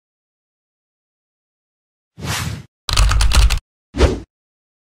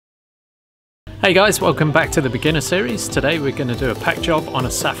Hey guys, welcome back to the beginner series. Today we're going to do a pack job on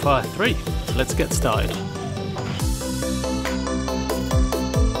a Sapphire 3. So let's get started.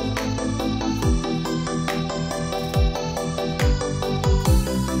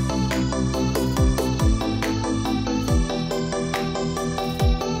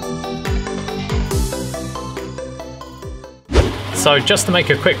 So just to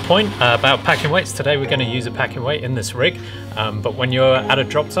make a quick point about packing weights, today we're going to use a packing weight in this rig, but when you're at a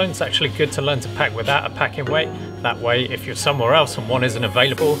drop zone, it's actually good to learn to pack without a packing weight. That way, if you're somewhere else and one isn't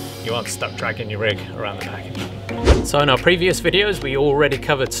available, you aren't stuck dragging your rig around the packing. So in our previous videos, we already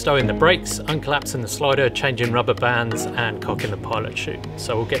covered stowing the brakes, uncollapsing the slider, changing rubber bands, and cocking the pilot chute.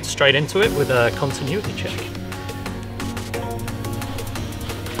 So we'll get straight into it with a continuity check.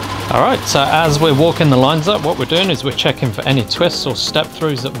 Alright, so as we're walking the lines up, what we're doing is we're checking for any twists or step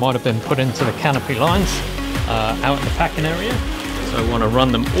throughs that might have been put into the canopy lines out in the packing area. So I want to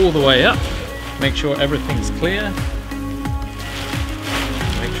run them all the way up, make sure everything's clear,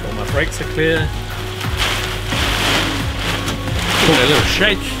 make sure my brakes are clear, give it a little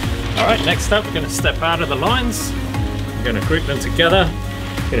shake. Alright, next up we're going to step out of the lines, we're going to group them together,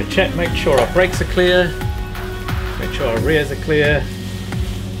 going to check, make sure our brakes are clear, make sure our rears are clear.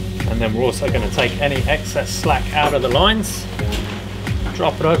 And then we're also going to take any excess slack out of the lines,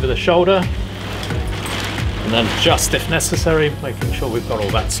 drop it over the shoulder, and then adjust if necessary, making sure we've got all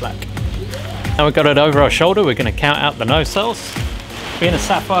that slack. Now we've got it over our shoulder, we're going to count out the nose cells. Being a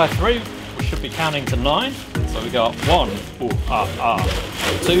Sapphire 3, we should be counting to 9. So we got 1, 2, 3, 4,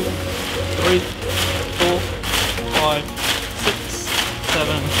 5, 6,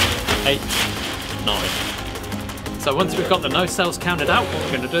 7, 8, 9. So once we've got the nose cells counted out, what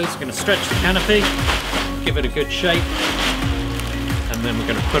we're going to do is we're going to stretch the canopy, give it a good shape, and then we're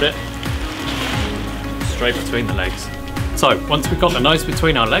going to put it straight between the legs. So once we've got the nose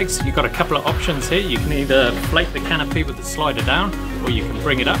between our legs, you've got a couple of options here. You can either flake the canopy with the slider down, or you can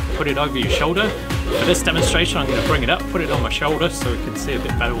bring it up, put it over your shoulder. For this demonstration, I'm going to bring it up, put it on my shoulder so we can see a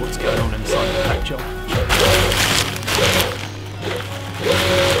bit better what's going on inside the pack job.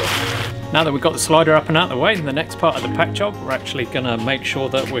 Now that we've got the slider up and out of the way, in the next part of the pack job, we're actually going to make sure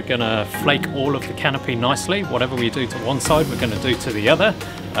that we're going to flake all of the canopy nicely. Whatever we do to one side, we're going to do to the other.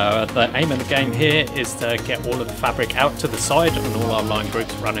 The aim of the game here is to get all of the fabric out to the side and all our line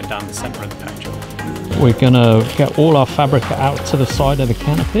groups running down the centre of the pack job. We're going to get all our fabric out to the side of the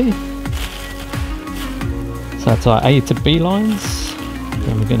canopy. So that's our A to B lines.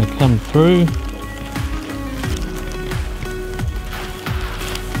 Then we're going to come through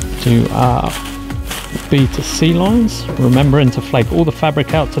to our B to C lines, remembering to flake all the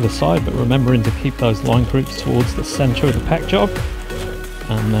fabric out to the side, but remembering to keep those line groups towards the center of the pack job.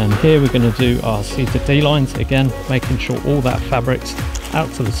 And then here we're going to do our C to D lines, again making sure all that fabric's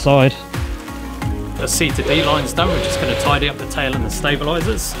out to the side. The C to D lines done, we're just going to tidy up the tail and the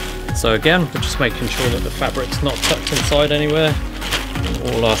stabilizers. So again, we're just making sure that the fabric's not tucked inside anywhere.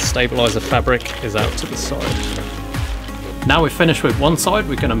 All our stabilizer fabric is out to the side. Now we're finished with one side,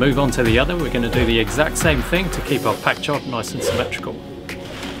 we're going to move on to the other. We're going to do the exact same thing to keep our pack job nice and symmetrical.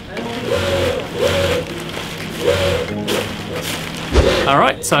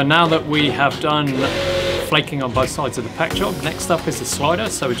 Alright, so now that we have done flaking on both sides of the pack job, next up is the slider.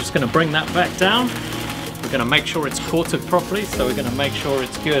 So we're just going to bring that back down. We're going to make sure it's quartered properly, so we're going to make sure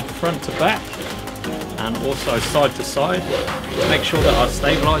it's good front to back and also side to side. Make sure that our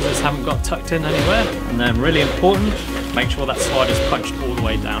stabilizers haven't got tucked in anywhere, and then really important, make sure that slider's punched all the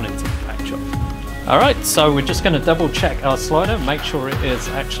way down into the pack job. Alright, so we're just going to double check our slider, make sure it is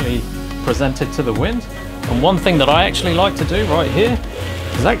actually presented to the wind. And one thing that I actually like to do right here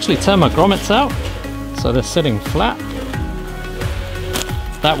is actually turn my grommets out so they're sitting flat.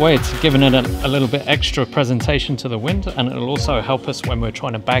 That way it's giving it a little bit extra presentation to the wind, and it'll also help us when we're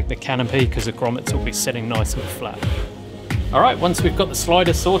trying to bag the canopy because the grommets will be sitting nice and flat. Alright, once we've got the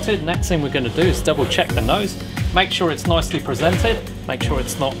slider sorted, next thing we're going to do is double check the nose. Make sure it's nicely presented, make sure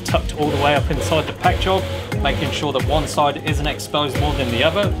it's not tucked all the way up inside the pack job, making sure that one side isn't exposed more than the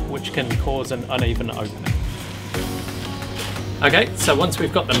other, which can cause an uneven opening. Okay, so once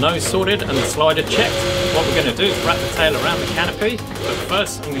we've got the nose sorted and the slider checked, what we're going to do is wrap the tail around the canopy. But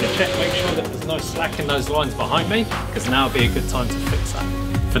first, I'm going to check, make sure that there's no slack in those lines behind me, because now would be a good time to fix that.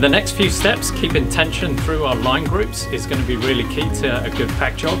 For the next few steps, keeping tension through our line groups is going to be really key to a good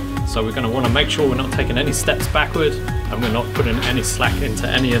pack job. So we're going to want to make sure we're not taking any steps backward and we're not putting any slack into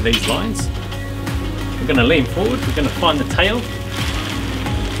any of these lines. We're going to lean forward, we're going to find the tail.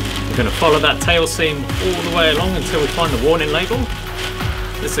 We're going to follow that tail seam all the way along until we find the warning label.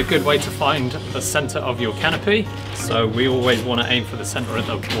 This is a good way to find the center of your canopy, so we always want to aim for the center of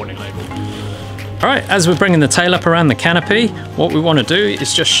the warning label. All right, as we're bringing the tail up around the canopy, what we want to do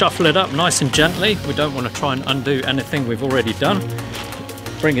is just shuffle it up nice and gently. We don't want to try and undo anything we've already done.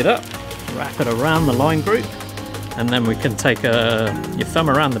 Bring it up, wrap it around the line group, and then we can take your thumb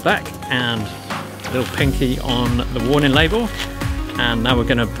around the back and a little pinky on the warning label. And now we're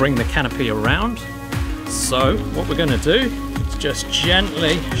going to bring the canopy around. So what we're going to do is just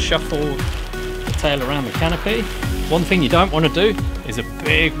gently shuffle the tail around the canopy. One thing you don't want to do is a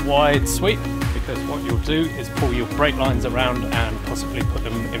big wide sweep, because what you'll do is pull your brake lines around and possibly put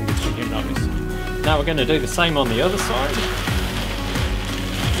them in between your nose. Now we're going to do the same on the other side.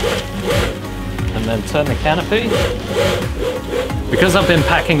 And then turn the canopy. Because I've been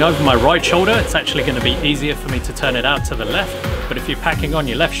packing over my right shoulder, it's actually going to be easier for me to turn it out to the left. But if you're packing on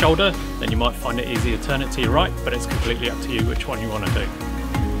your left shoulder, then you might find it easier to turn it to your right, but it's completely up to you which one you want to do.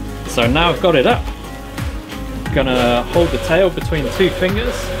 So now I've got it up. Gonna hold the tail between 2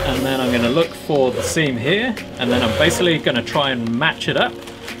 fingers, and then I'm gonna look for the seam here, and then I'm basically gonna try and match it up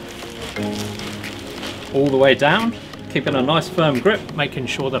all the way down, keeping a nice firm grip, making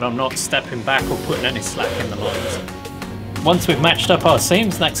sure that I'm not stepping back or putting any slack in the lines. Once we've matched up our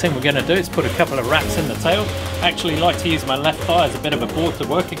seams, next thing we're gonna do is put a couple of wraps in the tail. I actually like to use my left thigh as a bit of a board to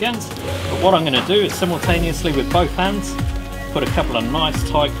work against, but what I'm gonna do is simultaneously with both hands, put a couple of nice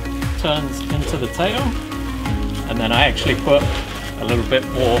tight turns into the tail. And then I actually put a little bit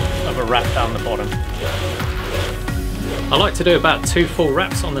more of a wrap down the bottom. I like to do about 2 full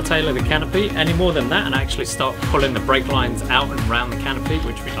wraps on the tail of the canopy. Any more than that and I actually start pulling the brake lines out and around the canopy,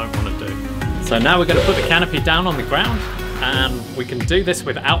 which we don't want to do. So now we're going to put the canopy down on the ground, and we can do this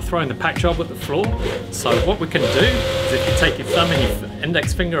without throwing the pack job at the floor. So what we can do is, if you take your thumb and your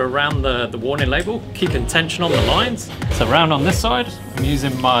index finger around the warning label, keeping tension on the lines. So around on this side, I'm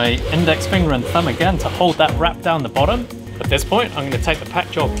using my index finger and thumb again to hold that wrap down the bottom. At this point, I'm going to take the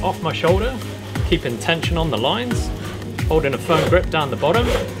pack job off my shoulder, keeping tension on the lines, holding a firm grip down the bottom.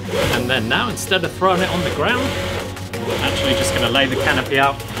 And then now, instead of throwing it on the ground, I'm actually just going to lay the canopy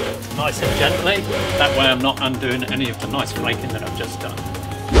out nice and gently. That way I'm not undoing any of the nice flaking that I've just done.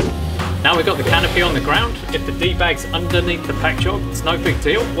 Now we've got the canopy on the ground. If the D-bag's underneath the pack job, it's no big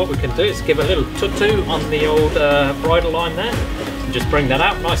deal. What we can do is give a little tutu on the old bridle line there, and just bring that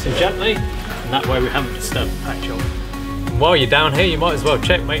out nice and gently, and that way we haven't disturbed the pack job. And while you're down here, you might as well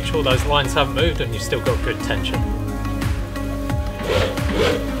check, make sure those lines haven't moved and you've still got good tension.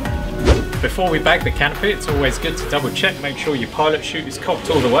 Before we bag the canopy, it's always good to double check, make sure your pilot chute is cocked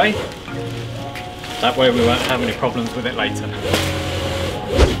all the way. That way we won't have any problems with it later.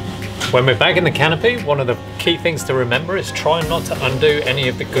 When we're bagging the canopy, one of the key things to remember is try not to undo any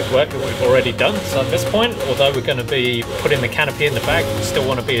of the good work that we've already done. So at this point, although we're going to be putting the canopy in the bag, we still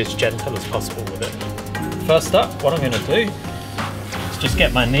want to be as gentle as possible with it. First up, what I'm going to do is just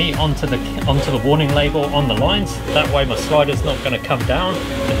get my knee onto the warning label on the lines. That way my slider's not going to come down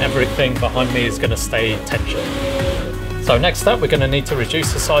and everything behind me is going to stay tension. So next up, we're going to need to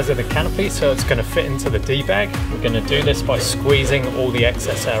reduce the size of the canopy so it's going to fit into the D-bag. We're going to do this by squeezing all the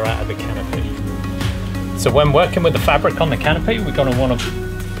excess air out of the canopy. So when working with the fabric on the canopy, we're going to want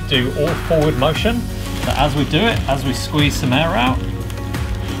to do all forward motion. So as we do it, as we squeeze some air out,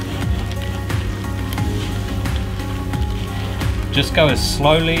 just go as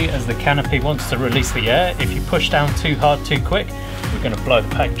slowly as the canopy wants to release the air. If you push down too hard too quick, we're going to blow the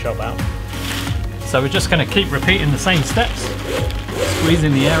pack job out. So we're just going to keep repeating the same steps,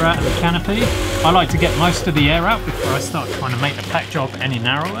 squeezing the air out of the canopy. I like to get most of the air out before I start trying to make the pack job any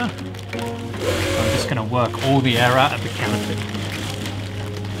narrower. So I'm just going to work all the air out of the canopy.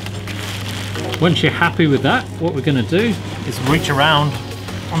 Once you're happy with that, what we're going to do is reach around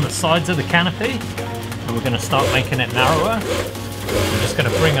on the sides of the canopy, and we're going to start making it narrower. We're just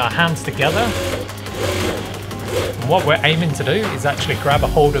going to bring our hands together. And what we're aiming to do is actually grab a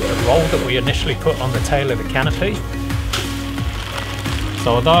hold of the roll that we initially put on the tail of the canopy.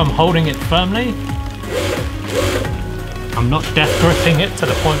 So although I'm holding it firmly, I'm not death gripping it to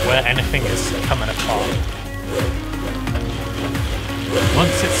the point where anything is coming apart.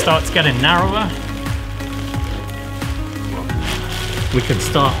 Once it starts getting narrower, we can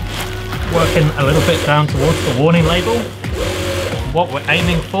start working a little bit down towards the warning label. What we're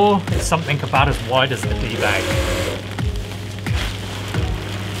aiming for is something about as wide as the D-bag.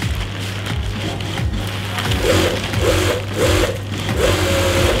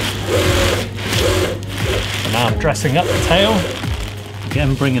 So now I'm dressing up the tail,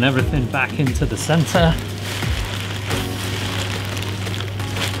 again bringing everything back into the center.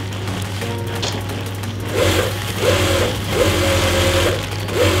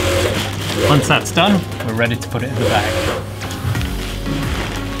 Once that's done, we're ready to put it in the bag.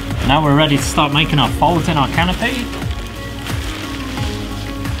 Now we're ready to start making our folds in our canopy.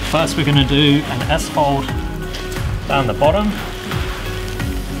 First we're going to do an S fold down the bottom.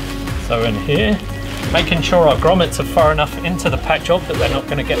 So in here, making sure our grommets are far enough into the pack job that they're not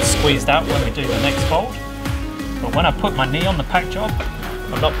going to get squeezed out when we do the next fold. But when I put my knee on the pack job,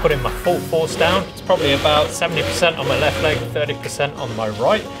 I'm not putting my full force down. It's probably about 70% on my left leg, 30% on my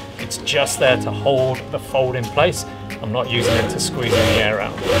right. It's just there to hold the fold in place. I'm not using it to squeeze any air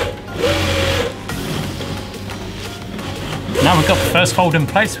out. Now we've got the first fold in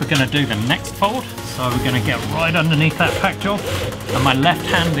place, we're going to do the next fold. So we're going to get right underneath that pack job. And my left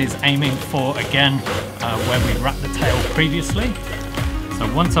hand is aiming for, again, where we wrapped the tail previously. So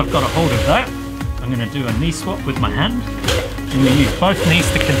once I've got a hold of that, I'm going to do a knee swap with my hand. I'm going to use both knees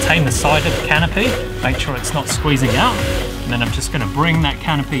to contain the side of the canopy, make sure it's not squeezing out. And then I'm just going to bring that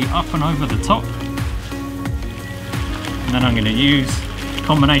canopy up and over the top. And then I'm going to use a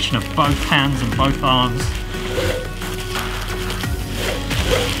combination of both hands and both arms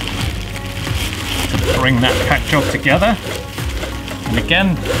to bring that pack job together. And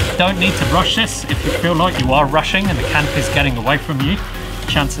again, don't need to rush this. If you feel like you are rushing and the canopy is getting away from you,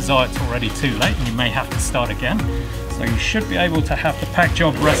 chances are it's already too late and you may have to start again. So you should be able to have the pack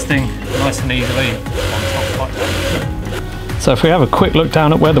job resting nice and easily on top like that. So if we have a quick look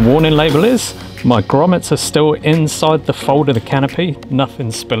down at where the warning label is, my grommets are still inside the fold of the canopy,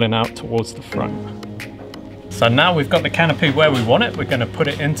 nothing spilling out towards the front. So now we've got the canopy where we want it, we're going to put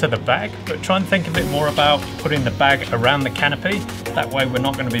it into the bag, but try and think a bit more about putting the bag around the canopy. That way we're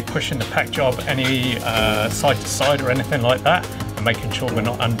not going to be pushing the pack job any side to side or anything like that, and making sure we're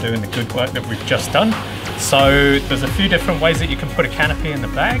not undoing the good work that we've just done. So there's a few different ways that you can put a canopy in the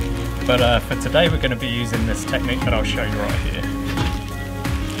bag, but for today we're going to be using this technique that I'll show you right here.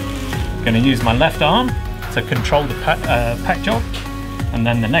 I'm going to use my left arm to control the pack job, and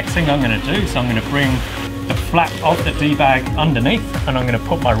then the next thing I'm going to do is I'm going to bring the flap of the D-bag underneath and I'm going to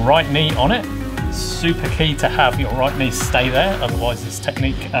put my right knee on it. Super key to have your right knee stay there, otherwise this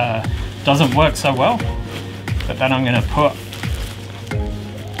technique doesn't work so well. But then I'm going to put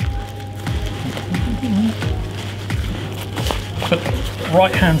the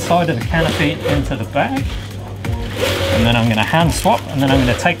right hand side of the canopy into the bag, and then I'm going to hand swap, and then I'm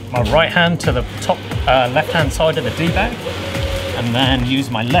going to take my right hand to the top left hand side of the D-bag, and then use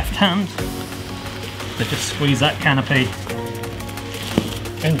my left hand to just squeeze that canopy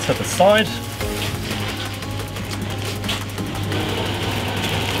into the side.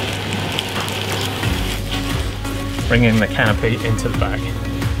 Bringing the canopy into the bag.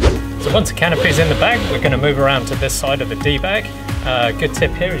 So once the canopy is in the bag, we're going to move around to this side of the D-bag. Good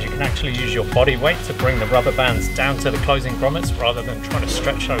tip here is you can actually use your body weight to bring the rubber bands down to the closing grommets rather than trying to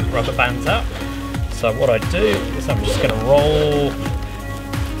stretch those rubber bands out. So what I do is I'm just going to roll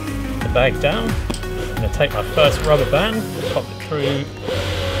the bag down. I'm going to take my first rubber band, pop it through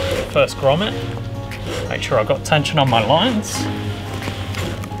the first grommet, make sure I've got tension on my lines.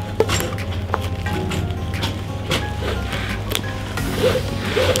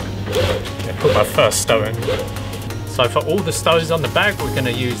 Put my first stow in. So for all the stows on the bag, we're going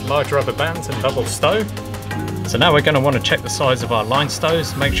to use large rubber bands and double stow. So now we're going to want to check the size of our line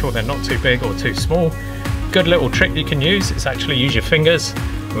stows, make sure they're not too big or too small. Good little trick you can use is actually use your fingers.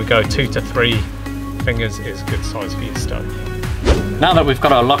 We go 2 to 3 fingers is a good size for your stow. Now that we've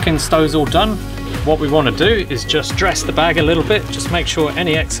got our locking stows all done, what we want to do is just dress the bag a little bit, just make sure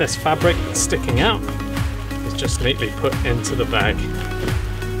any excess fabric that's sticking out is just neatly put into the bag,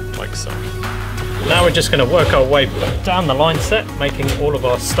 like so. Now we're just going to work our way down the line set, making all of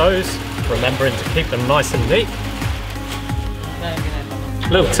our stows, remembering to keep them nice and neat.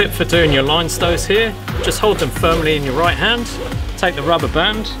 Little tip for doing your line stows here, just hold them firmly in your right hand, take the rubber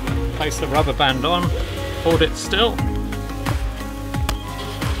band, place the rubber band on, hold it still.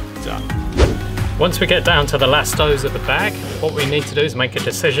 Done. Once we get down to the last stows of the bag, what we need to do is make a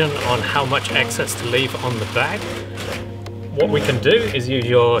decision on how much excess to leave on the bag. What we can do is use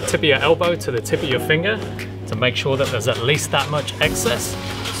your tip of your elbow to the tip of your finger to make sure that there's at least that much excess.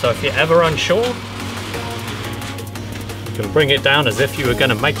 So if you're ever unsure, you can bring it down as if you were going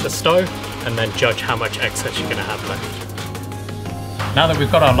to make the stow and then judge how much excess you're going to have left. Now that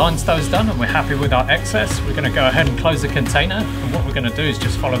we've got our line stows done and we're happy with our excess, we're going to go ahead and close the container, and what we're going to do is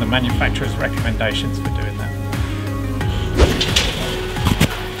just follow the manufacturer's recommendations for doing that.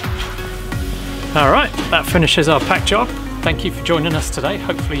 Alright, that finishes our pack job. Thank you for joining us today.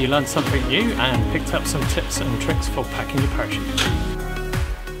 Hopefully you learned something new and picked up some tips and tricks for packing your parachute.